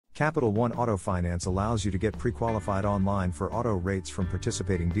Capital One Auto Finance allows you to get pre-qualified online for auto rates from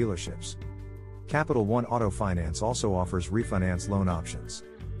participating dealerships. Capital One Auto Finance also offers refinance loan options.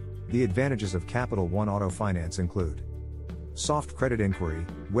 The advantages of Capital One Auto Finance include soft credit inquiry,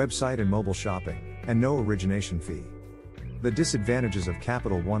 website and mobile shopping, and no origination fee. The disadvantages of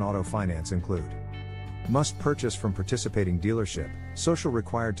Capital One Auto Finance include must purchase from participating dealership, social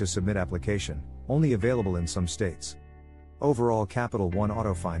required to submit application, only available in some states. Overall, Capital One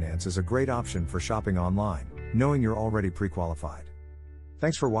Auto Finance is a great option for shopping online, knowing you're already pre-qualified.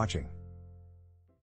 Thanks for watching.